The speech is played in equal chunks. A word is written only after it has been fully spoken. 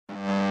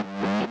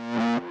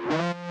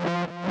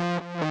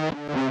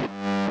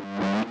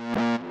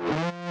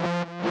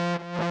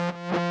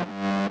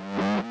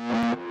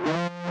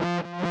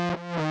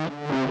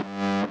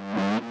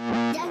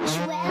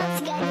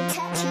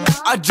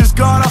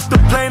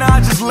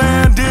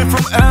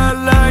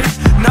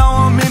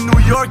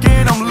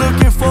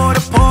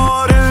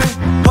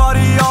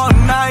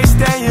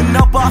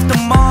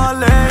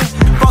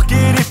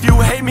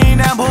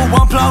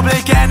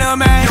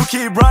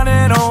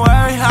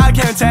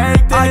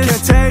I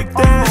can't take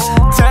this,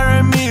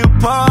 tearing me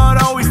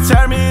apart, always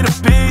tear me to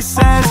pieces.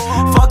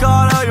 Fuck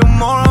all of your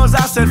morals,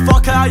 I said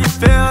fuck how you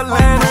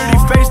feeling. Pretty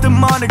face,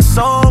 demonic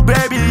soul,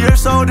 baby, you're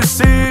so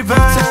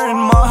deceiving. Tearing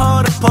my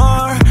heart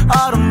apart,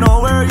 I don't know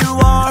where you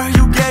are.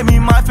 You gave me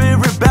my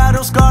favorite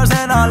battle scars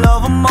and I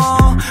love them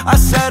all. I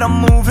said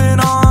I'm moving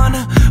on,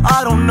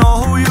 I don't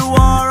know who you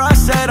are. I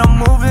said I'm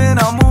moving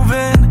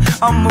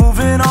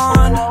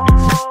on.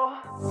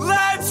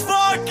 Let's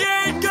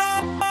fucking go!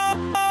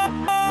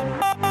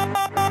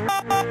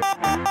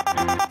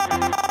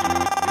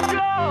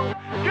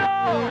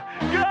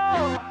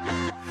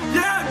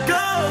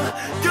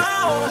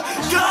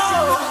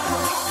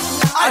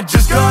 I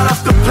just got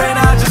off the plane,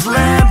 I just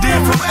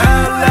landed from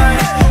LA.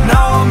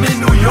 Now I'm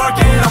in New York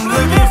and I'm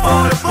looking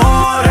for the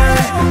party.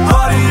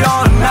 Party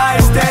all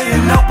night,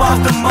 staying up off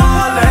the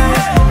Molly.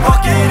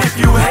 Fuck it if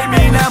you hate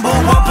me, number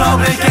one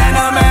public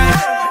enemy.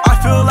 I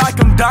feel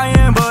like I'm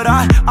dying, but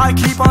I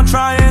keep on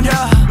trying.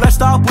 Yeah. Let's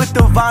stop with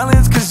the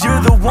violence, cause you're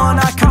the one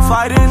I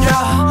confide in.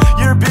 Yeah.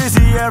 You're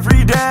busy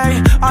every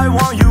day, I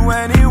want you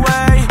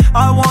anyway.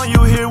 I want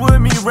you here with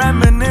me,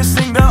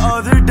 reminiscing the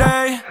other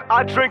day.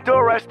 I drink the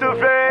rest of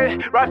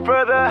it, right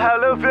for the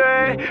hell of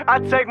it. I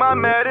take my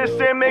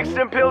medicine,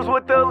 mixing pills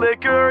with the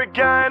liquor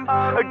again.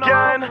 I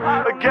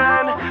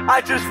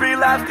just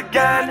relapsed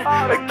again.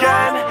 I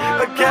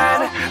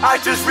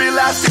just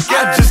relapsed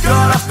again. I just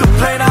got off the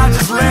plane, I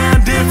just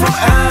landed from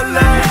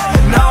LA.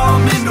 Now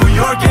I'm in New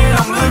York and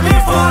I'm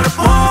looking for the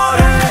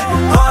party.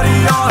 Party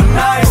all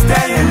night,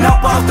 stay